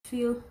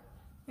feel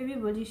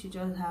everybody should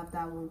just have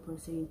that one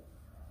person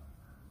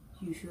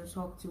you should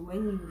talk to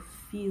when you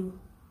feel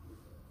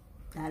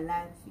that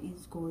life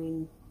is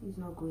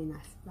not going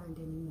as planned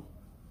anymore.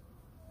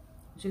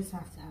 You just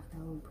have to have that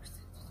one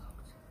person to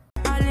talk to.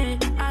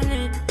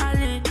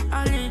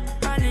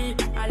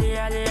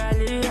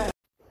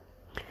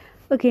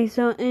 Okay,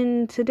 so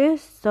in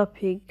today's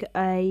topic,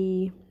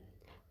 I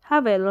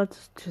have a lot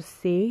to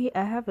say.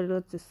 I have a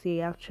lot to say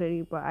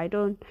actually, but I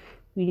don't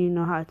really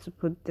know how to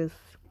put this.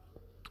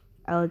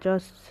 I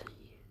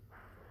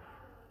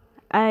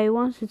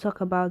want to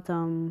talk about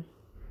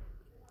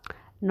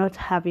not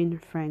having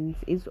friends.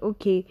 It's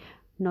okay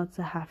not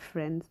to have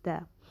friends.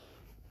 There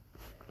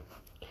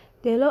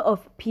are a lot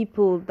of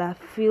people that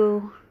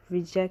feel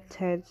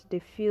rejected. They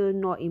feel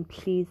not in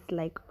place,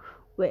 like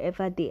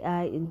wherever they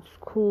are, in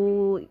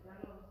school,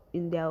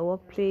 in their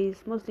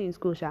workplace, mostly in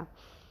school.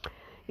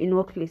 In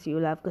workplace, you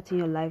will have gotten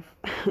your life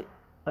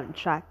on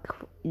track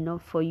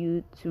enough for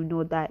you to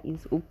know that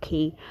it's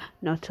okay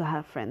not to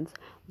have friends.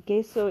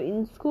 Okay, so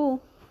in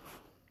school,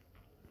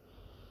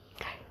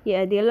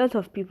 yeah, there are a lot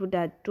of people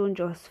that don't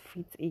just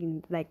fit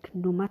in. Like,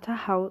 no matter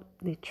how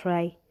they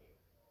try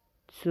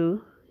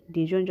to,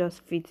 they don't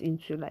just fit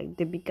into like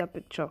the bigger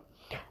picture.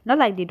 Not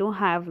like they don't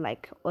have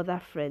like other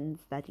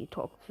friends that you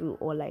talk to,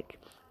 or like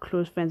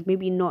close friends,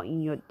 maybe not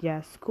in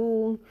their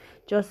school,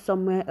 just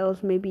somewhere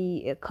else,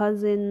 maybe a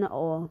cousin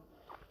or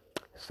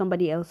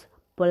somebody else.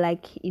 But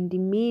like in the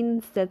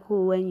main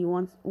circle, where you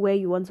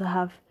want to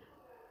have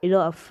a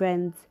lot of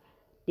friends,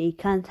 they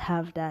can't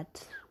have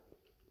that,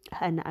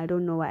 and I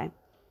don't know why.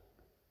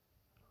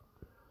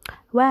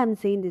 Why I'm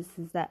saying this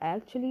is that I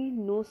actually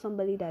know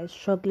somebody that is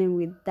struggling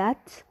with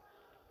that.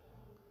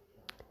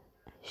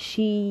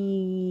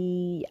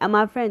 I'm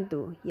my friend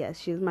though. Yes,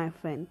 she's my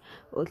friend.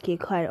 Okay,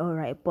 quite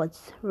alright. But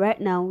right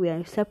now we are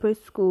in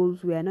separate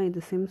schools. We are not in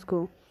the same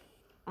school,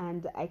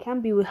 and I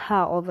can't be with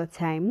her all the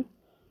time.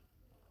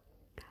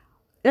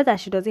 Not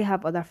that she doesn't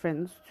have other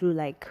friends too,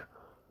 like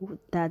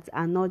that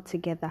are not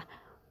together.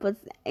 But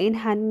in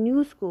her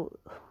new school,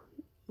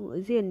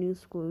 is it a new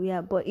school?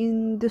 Yeah, but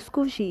in the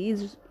school she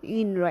is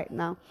in right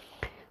now,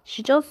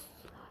 she just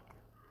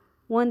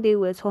one day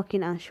we were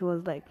talking and she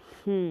was like,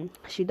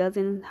 she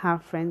doesn't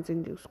have friends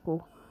in the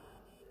school.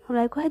 I'm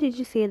like, why did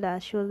you say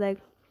that? She was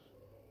like,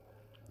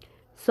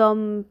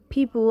 some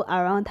people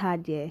around her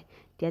there,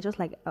 they're just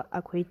like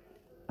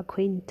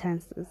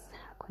acquaintances.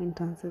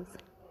 Acquaintances.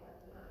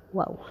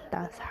 Wow,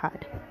 that's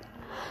hard.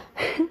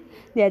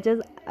 They're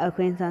just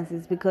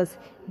acquaintances because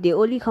they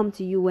only come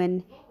to you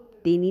when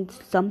they need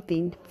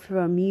something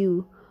from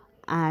you,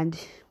 and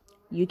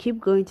you keep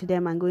going to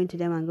them and going to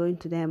them and going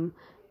to them,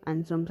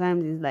 and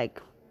sometimes it's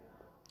like,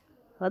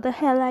 what the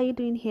hell are you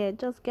doing here?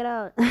 Just get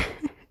out.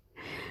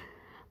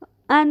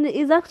 And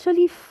it's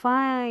actually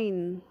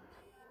fine.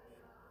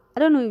 I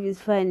don't know if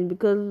it's fine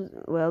because,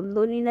 well,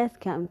 loneliness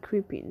can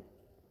creep in.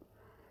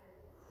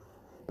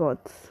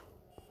 But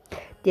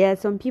there are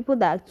some people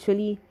that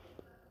actually,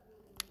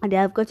 and they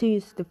have gotten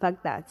used to the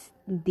fact that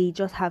they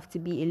just have to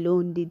be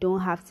alone. They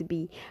don't have to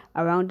be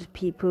around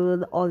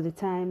people all the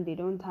time. They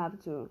don't have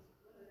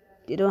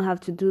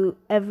to do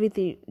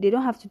everything. They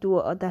don't have to do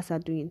what others are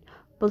doing.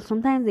 But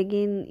sometimes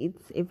again,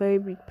 it's a very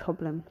big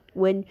problem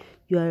when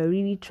you are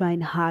really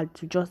trying hard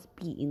to just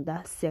be in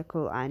that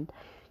circle and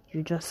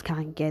you just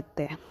can't get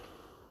there.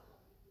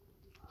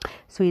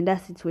 So in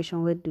that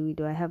situation, what do we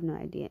do? I have no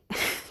idea.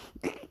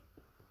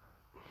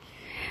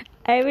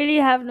 I really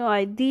have no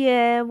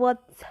idea.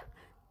 What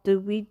do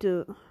we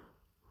do?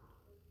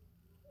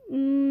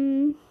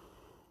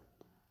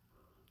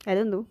 I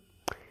don't know.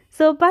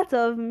 So part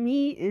of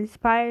me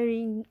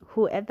inspiring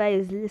whoever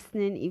is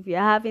listening, if you're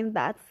having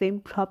that same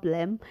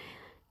problem,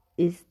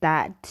 is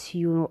that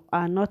you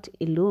are not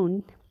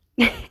alone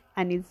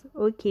and it's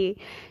okay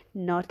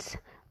not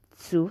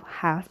to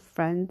have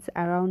friends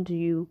around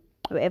you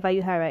wherever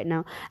you are right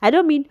now. I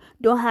don't mean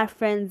don't have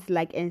friends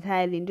like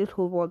entirely in this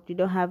whole world. You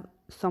don't have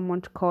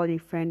someone to call a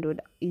friend, or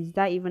is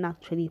that even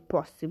actually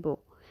possible?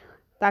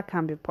 That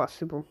can be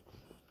possible.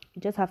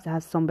 You just have to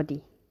have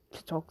somebody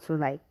to talk to.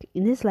 Like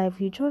in this life,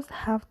 you just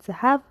have to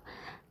have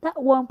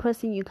that one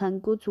person you can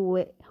go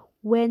to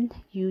when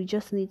you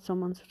just need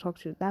someone to talk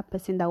to. That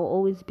person that will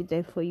always be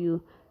there for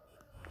you.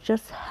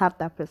 Just have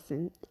that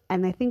person.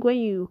 And I think when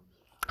you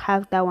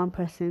have that one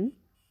person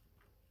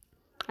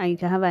and you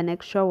can have an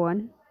extra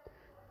one,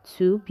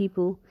 two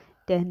people,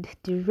 then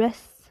the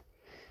rest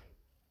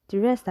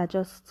are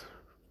just,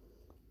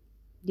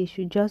 they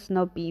should just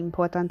not be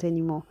important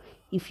anymore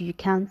if you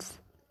can't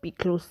be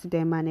close to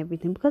them and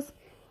everything. Because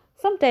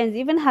sometimes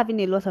even having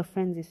a lot of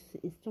friends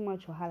is too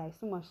much wahala, it's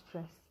too much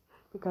stress,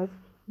 because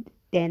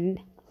then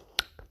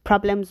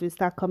problems will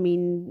start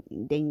coming,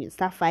 then you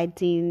start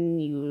fighting,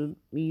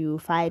 you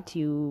fight,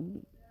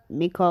 you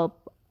make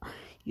up,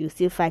 you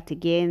still fight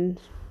again.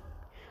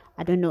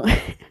 I don't know.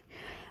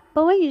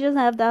 But when you just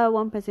have that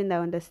one person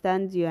that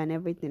understands you and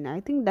everything,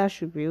 I think that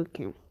should be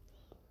okay.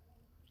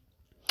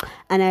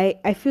 And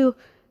I feel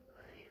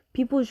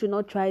people should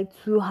not try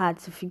too hard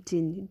to fit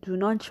in. Do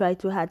not try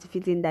too hard to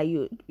fit in, that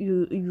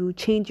you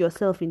change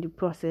yourself in the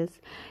process.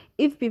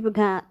 If people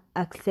can't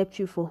accept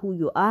you for who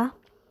you are,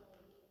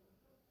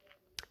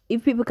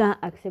 I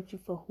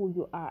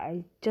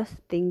just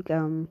think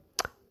you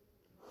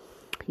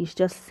should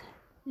just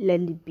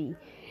let it be.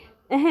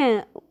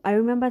 I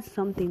remembered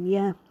something.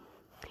 Yeah,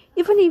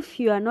 even if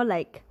you are not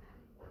like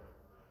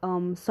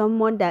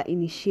someone that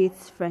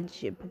initiates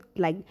friendship,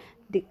 like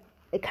the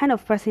kind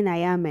of person I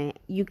am,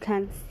 you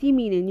can see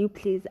me in a new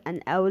place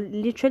and I will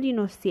literally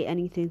not say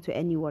anything to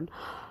anyone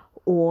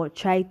or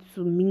try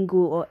to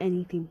mingle or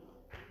anything.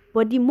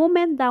 But the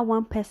moment that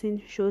one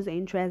person shows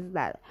interest,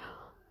 that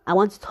I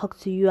want to talk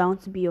to you, I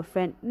want to be your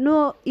friend,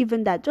 no,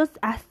 even that, just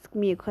ask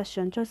me a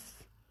question, just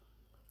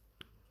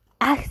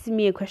ask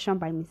me a question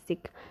by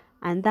mistake,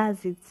 and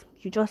that's it.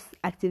 You just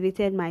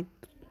activated my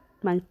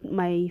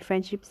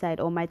friendship side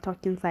or my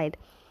talking side.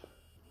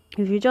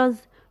 If you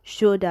just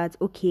show that,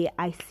 okay,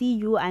 I see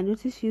you, I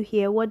notice you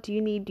here, what do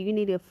you need? Do you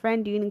need a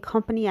friend? Do you need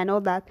company and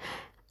all that?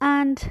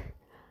 And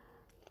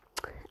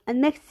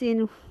next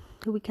thing,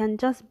 we can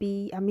just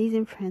be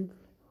amazing friends.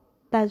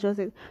 That's just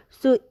it.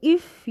 So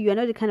if you are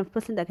not the kind of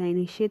person that can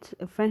initiate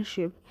a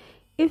friendship,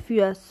 if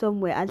you are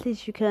somewhere, at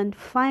least you can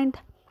find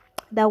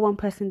that one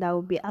person that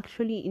will be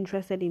actually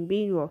interested in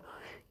being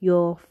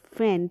your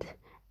friend,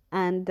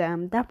 and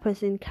that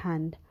person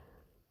can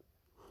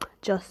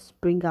just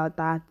bring out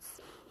that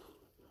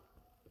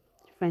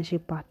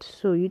friendship part.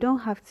 So you don't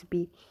have to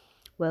be,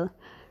 well,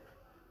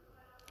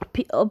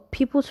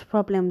 people's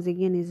problems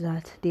again is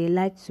that they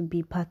like to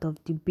be part of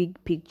the big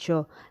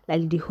picture,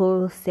 like the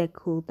whole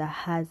circle that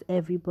has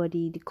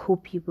everybody, the cool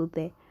people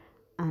there,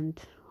 and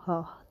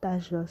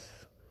that's just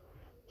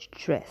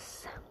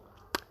stress.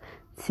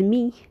 To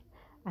me,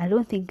 I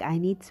don't think I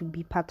need to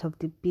be part of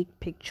the big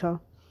picture,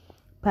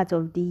 part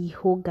of the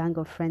whole gang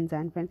of friends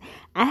and friends.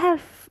 I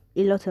have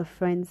a lot of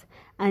friends,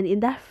 and in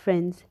that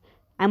friends,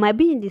 I might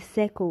be in the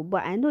circle,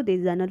 but I know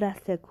there's another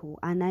circle,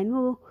 and I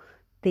know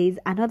there's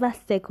another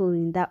circle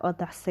in that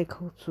other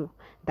circle too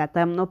that I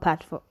am not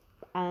part of,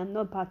 and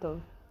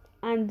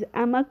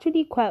I'm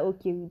actually quite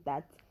okay with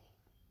that.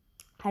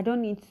 I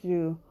don't need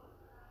to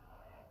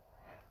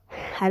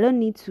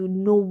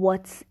know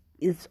what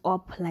is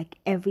up like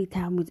every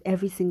time with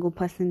every single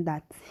person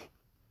that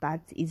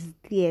is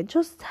there.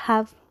 Just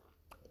have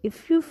a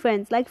few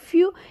friends, like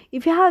few.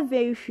 If you have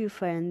very few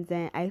friends,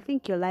 then I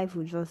think your life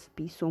will just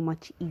be so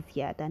much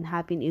easier than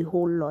having a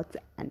whole lot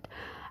and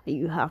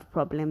you have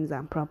problems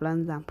and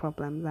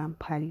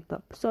piling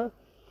up. So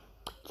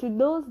to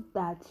those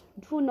that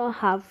do not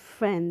have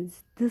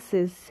friends, this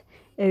is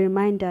a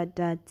reminder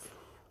that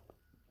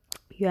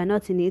you are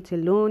not in it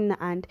alone,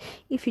 and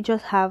if you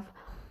just have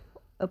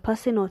a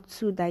person or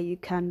two that you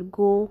can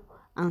go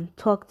and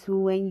talk to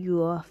when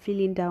you are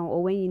feeling down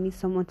or when you need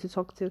someone to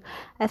talk to,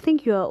 I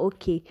think you are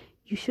okay.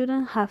 You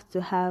shouldn't have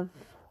to have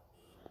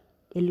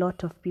a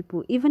lot of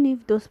people, even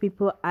if those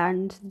people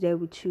aren't there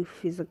with you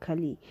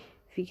physically.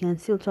 If you can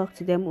still talk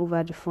to them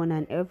over the phone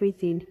and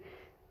everything,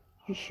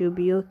 you should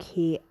be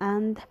okay.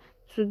 And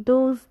to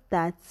those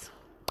that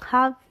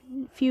have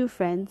few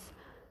friends,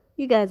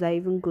 you guys are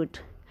even good.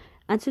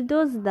 And to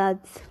those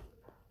that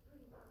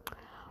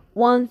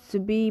want to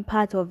be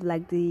part of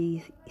like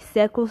the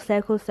circle,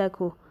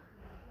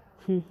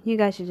 you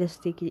guys should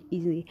just take it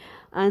easy.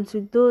 And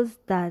to those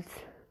that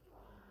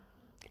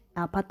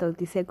are part of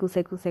the circle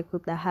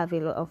that have a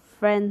lot of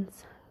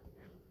friends,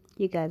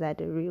 you guys are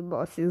the real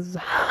bosses.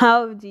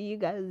 How do you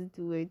guys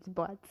do it?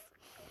 But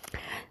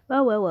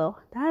well,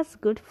 that's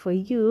good for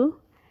you.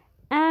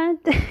 And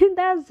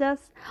that's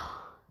just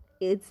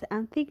it.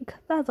 I think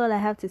that's all I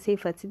have to say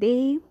for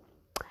today.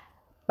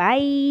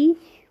 Bye.